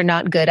most of us are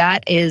not good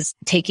at is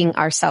taking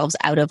ourselves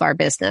out of our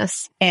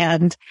business.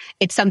 And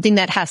it's something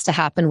that has to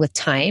happen with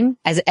time.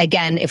 As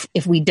again,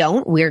 if we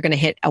don't, we're going to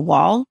hit a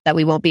wall that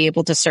we won't be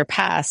able to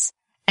surpass.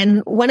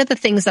 And one of the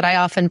things that I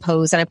often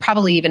pose, and I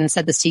probably even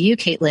said this to you,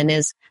 Kaitlin,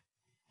 is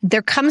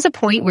there comes a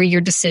point where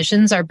your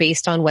decisions are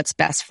based on what's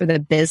best for the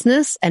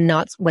business and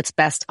not what's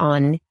best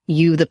on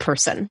you, the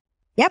person.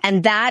 Yep.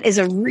 And that is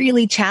a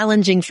really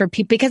challenging for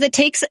people because it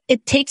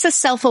takes a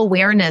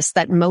self-awareness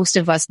that most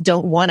of us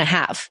don't want to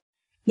have.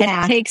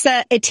 Yeah.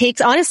 And it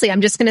takes, honestly,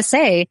 I'm just going to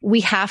say,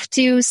 we have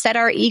to set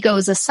our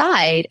egos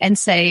aside and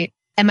say,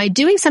 am I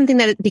doing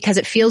something because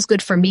it feels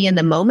good for me in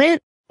the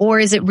moment? Or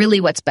is it really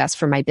what's best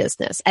for my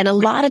business? And a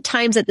lot of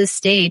times at this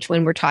stage,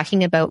 when we're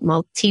talking about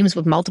teams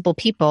with multiple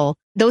people,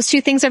 those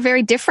two things are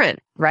very different,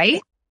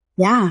 right?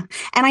 Yeah.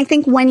 And I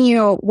think when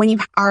you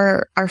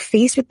are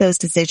faced with those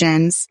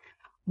decisions,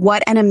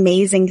 what an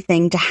amazing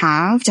thing to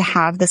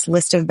have this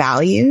list of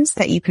values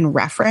that you can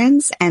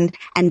reference and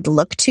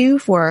look to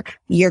for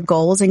your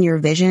goals and your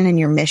vision and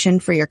your mission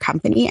for your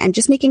company, and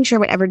just making sure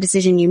whatever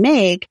decision you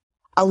make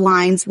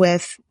aligns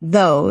with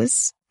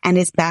those and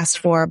is best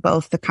for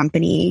both the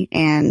company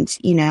and,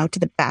 to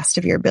the best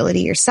of your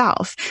ability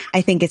yourself.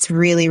 I think it's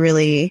really,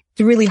 really,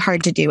 really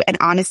hard to do. And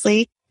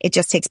honestly, it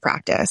just takes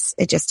practice.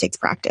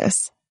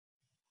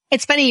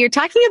 It's funny, you're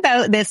talking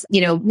about this,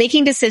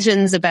 making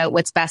decisions about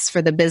what's best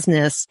for the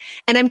business.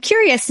 And I'm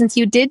curious, since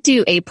you did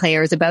do A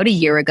Players about a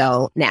year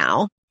ago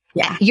now,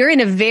 yeah, you're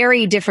in a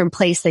very different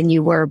place than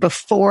you were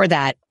before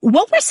that.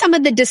 What were some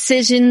of the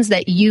decisions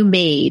that you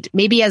made,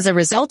 maybe as a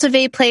result of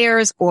A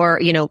Players or,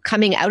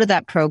 coming out of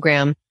that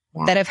program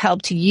that have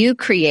helped you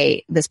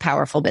create this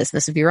powerful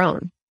business of your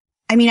own?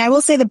 I mean, I will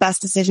say the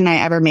best decision I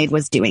ever made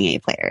was doing A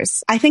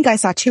Players. I think I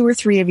saw 2 or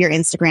 3 of your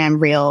Instagram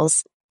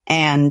reels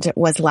and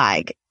was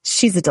like,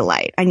 she's a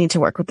delight. I need to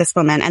work with this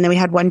woman. And then we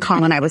had one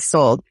call and I was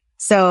sold.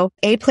 So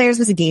A Players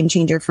was a game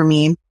changer for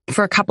me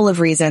for a couple of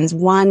reasons.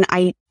 One,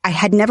 I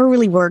had never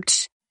really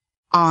worked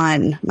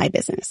on my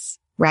business,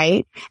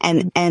 right?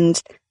 And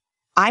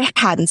I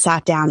hadn't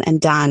sat down and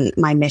done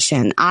my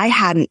mission. I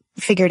hadn't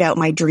figured out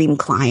my dream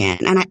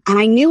client. And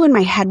I knew in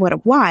my head what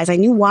it was. I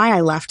knew why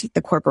I left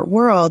the corporate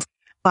world.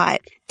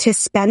 But to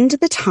spend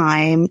the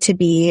time to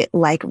be,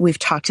 like we've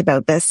talked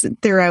about this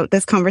throughout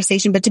this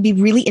conversation, but to be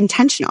really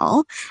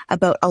intentional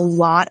about a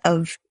lot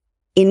of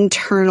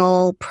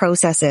internal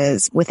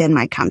processes within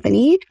my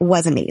company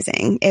was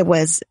amazing. It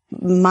was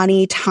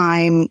money,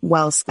 time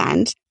well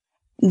spent.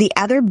 The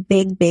other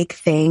big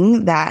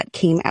thing that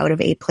came out of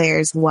A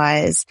Players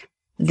was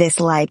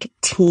this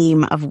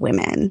team of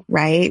women,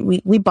 right?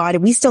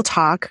 We still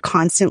talk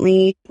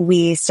constantly.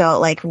 We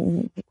still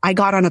I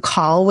got on a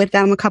call with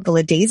them a couple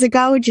of days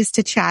ago just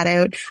to chat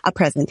out a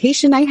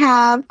presentation I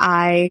have.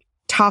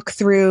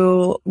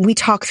 We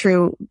talk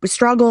through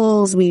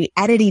struggles, we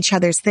edit each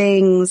other's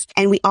things,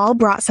 and we all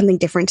brought something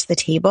different to the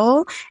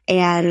table.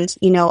 And,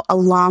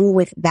 along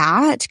with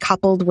that,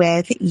 coupled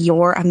with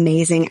your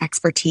amazing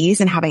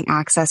expertise and having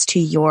access to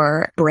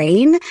your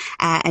brain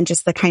and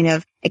just the kind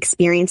of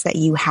experience that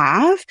you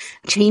have,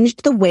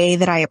 changed the way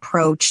that I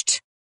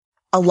approached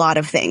a lot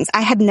of things.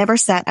 I had never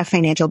set a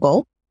financial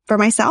goal for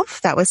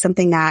myself. That was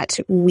something that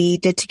we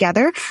did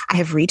together. I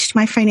have reached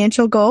my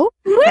financial goal.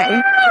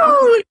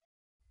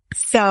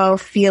 So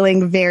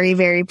feeling very,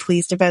 very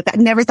pleased about that.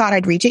 Never thought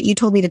I'd reach it. You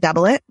told me to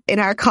double it in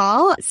our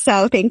call.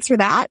 So thanks for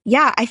that.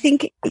 Yeah, I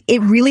think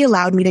it really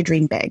allowed me to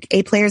dream big.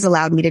 A Players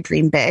allowed me to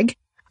dream big.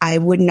 I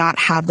would not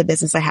have the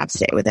business I have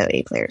today without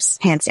A Players,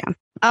 hands down.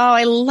 Oh,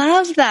 I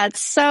love that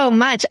so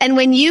much. And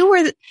when you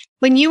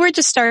were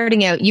just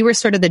starting out, you were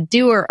sort of the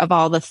doer of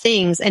all the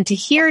things. And to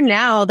hear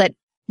now that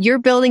you're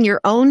building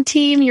your own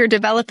team, you're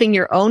developing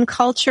your own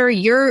culture,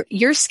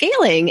 you're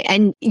scaling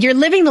and you're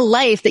living the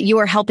life that you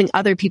are helping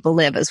other people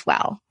live as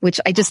well, which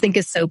I just think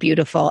is so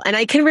beautiful. And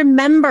I can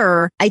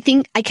remember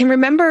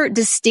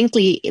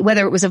distinctly,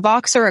 whether it was a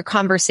Vox or a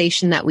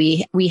conversation that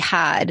we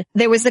had,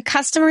 there was a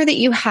customer that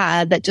you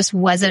had that just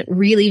wasn't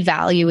really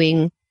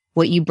valuing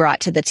what you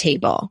brought to the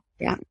table.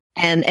 Yeah.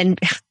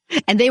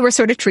 And they were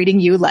sort of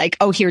treating you like,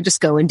 oh, here, just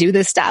go and do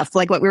this stuff,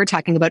 like what we were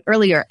talking about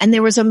earlier. And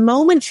there was a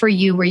moment for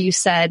you where you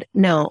said,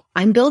 no,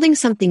 I'm building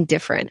something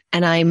different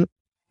and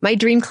my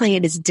dream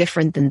client is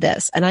different than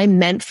this. And I'm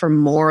meant for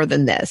more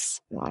than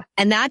this. Yeah.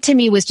 And that to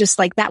me was just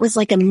that was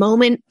like a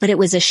moment, but it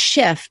was a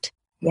shift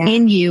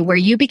in you where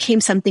you became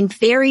something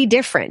very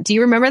different. Do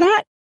you remember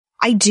that?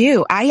 I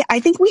do. I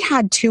think we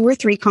had 2 or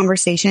 3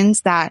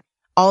 conversations that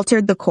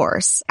altered the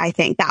course. I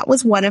think that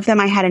was one of them.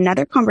 I had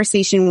another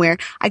conversation where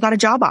I got a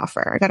job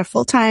offer. I got a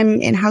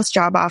full-time in-house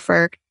job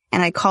offer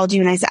and I called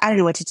you and I said, I don't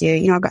know what to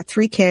do. I've got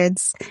 3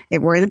 kids.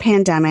 We're in the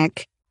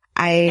pandemic.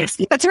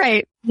 That's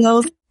right.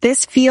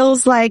 This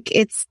feels like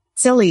it's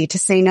silly to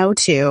say no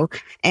to.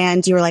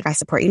 And you were like, I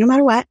support you no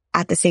matter what.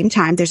 At the same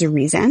time, there's a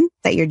reason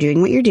that you're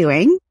doing what you're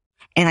doing.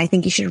 And I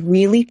think you should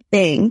really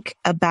think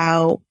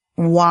about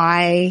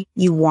why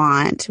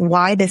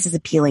this is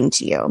appealing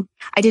to you.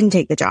 I didn't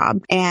take the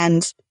job.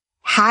 And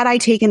had I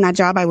taken that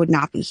job, I would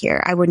not be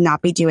here. I would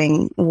not be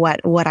doing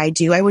what I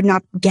do. I would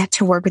not get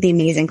to work with the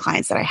amazing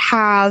clients that I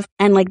have.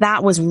 And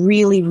that was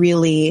really,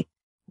 really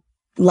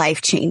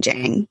life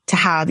changing to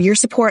have your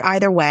support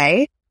either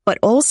way, but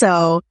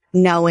also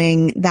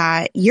knowing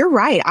that you're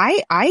right.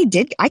 I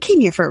came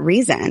here for a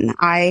reason.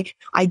 I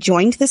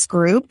joined this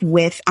group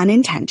with an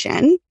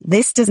intention.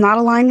 This does not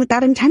align with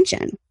that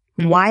intention.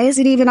 Why is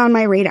it even on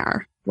my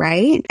radar?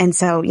 Right. And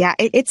so, yeah,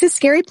 it's a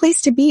scary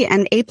place to be.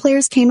 And A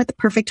players came at the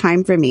perfect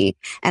time for me.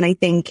 And I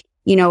think,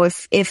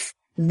 if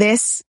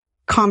this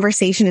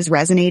conversation is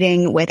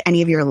resonating with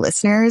any of your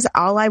listeners,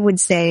 all I would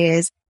say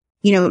is,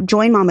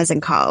 join Mamas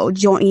and Co.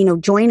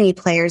 Join A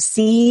players,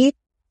 see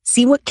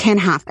what can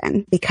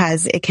happen,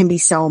 because it can be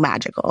so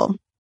magical.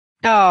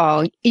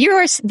 Oh,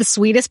 you're the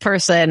sweetest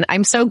person.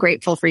 I'm so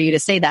grateful for you to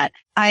say that.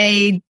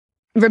 I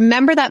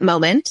remember that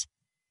moment.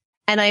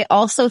 And I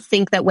also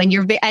think that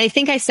I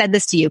think I said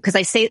this to you, because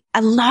I say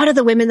a lot of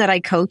the women that I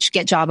coach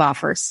get job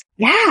offers.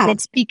 Yeah. And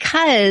it's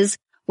because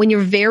when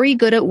you're very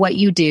good at what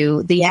you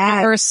do, the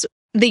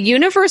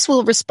universe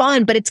will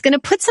respond, but it's going to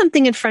put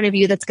something in front of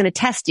you that's going to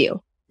test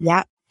you.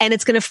 Yeah. And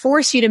it's going to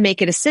force you to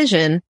make a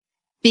decision,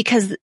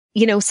 because,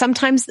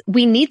 sometimes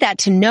we need that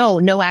to know,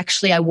 no,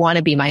 actually, I want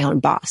to be my own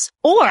boss.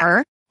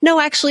 Or, no,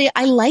 actually,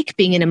 I like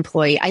being an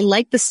employee. I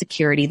like the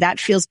security. That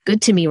feels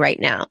good to me right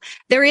now.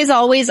 There is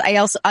always,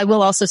 I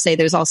will also say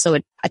there's also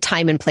a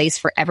time and place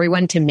for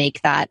everyone to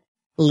make that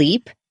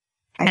leap.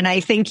 And I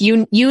think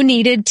you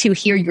needed to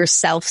hear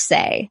yourself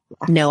say,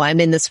 no,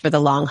 I'm in this for the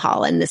long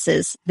haul. And this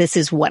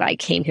is what I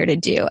came here to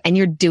do. And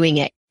you're doing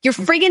it. You're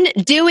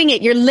friggin' doing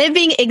it. You're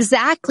living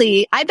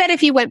exactly. I bet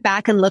if you went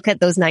back and look at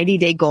those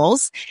 90-day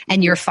goals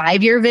and your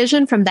 5-year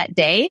vision from that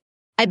day,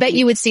 I bet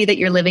you would see that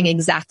you're living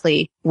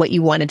exactly what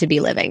you wanted to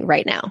be living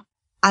right now.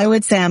 I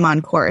would say I'm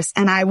on course,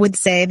 and I would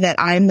say that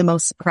I'm the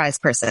most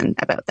surprised person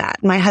about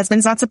that. My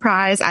husband's not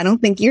surprised. I don't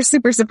think you're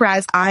super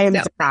surprised. I am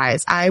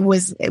surprised.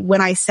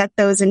 When I set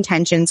those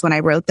intentions, when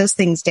I wrote those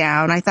things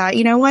down, I thought,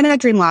 why not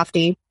dream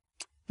lofty?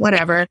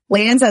 Whatever.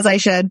 Leanne says I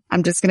should.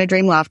 I'm just going to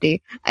dream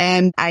lofty.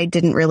 And I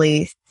didn't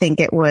really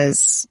think it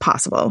was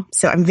possible.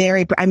 So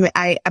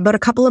about a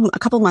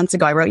couple months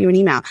ago, I wrote you an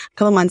email. A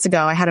couple months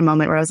ago, I had a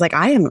moment where I was like,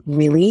 I am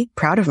really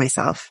proud of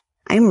myself.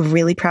 I am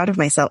really proud of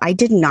myself. I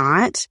did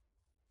not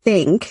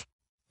think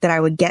that I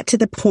would get to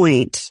the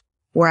point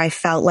where I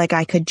felt like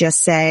I could just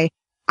say,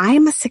 I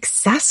am a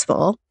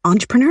successful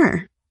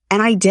entrepreneur.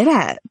 And I did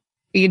it.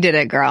 You did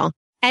it, girl.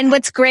 And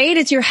what's great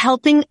is you're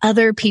helping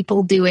other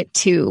people do it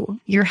too.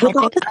 You're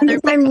helping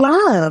other people. I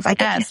love. I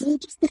get to do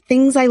just the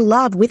things I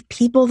love with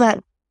people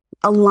that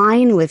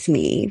align with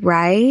me,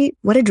 right?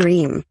 What a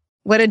dream.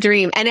 What a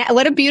dream. And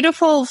what a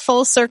beautiful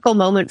full circle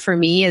moment for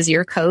me as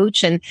your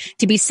coach, and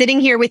to be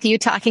sitting here with you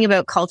talking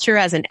about culture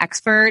as an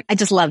expert. I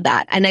just love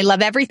that. And I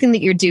love everything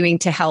that you're doing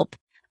to help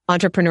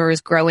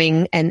entrepreneurs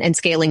growing and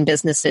scaling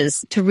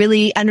businesses to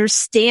really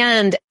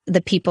understand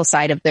the people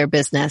side of their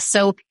business.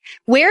 So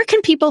where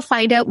can people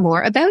find out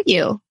more about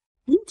you?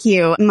 Thank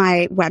you.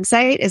 My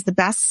website is the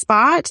best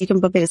spot. You can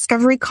book a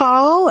discovery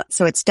call.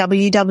 So it's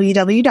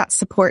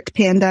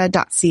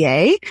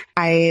www.supportpanda.ca.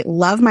 I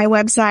love my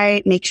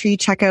website. Make sure you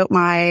check out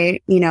my,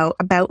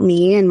 about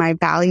me and my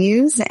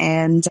values.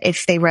 And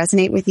if they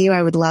resonate with you,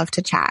 I would love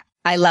to chat.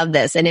 I love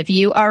this. And if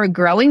you are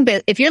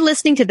if you're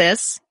listening to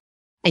this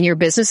and your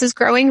business is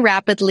growing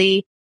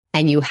rapidly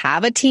and you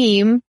have a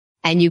team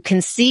and you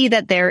can see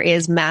that there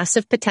is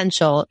massive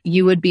potential,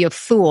 you would be a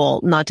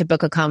fool not to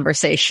book a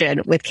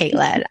conversation with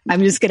Kaitlin.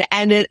 I'm just going to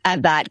end it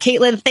at that.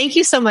 Kaitlin, thank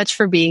you so much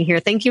for being here.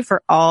 Thank you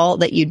for all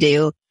that you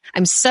do.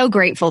 I'm so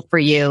grateful for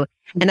you,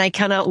 and I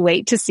cannot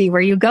wait to see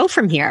where you go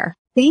from here.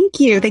 Thank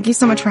you. Thank you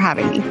so much for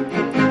having me.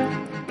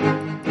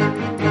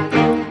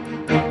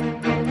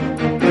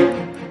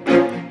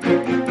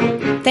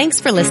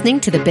 Thanks for listening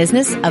to The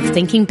Business of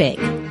Thinking Big.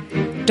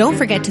 Don't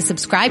forget to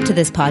subscribe to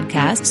this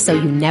podcast so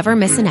you never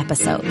miss an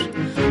episode.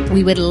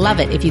 We would love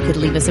it if you could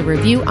leave us a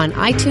review on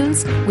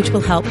iTunes, which will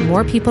help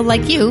more people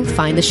like you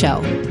find the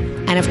show.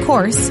 And of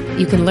course,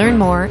 you can learn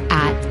more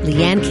at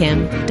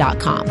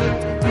leannekim.com.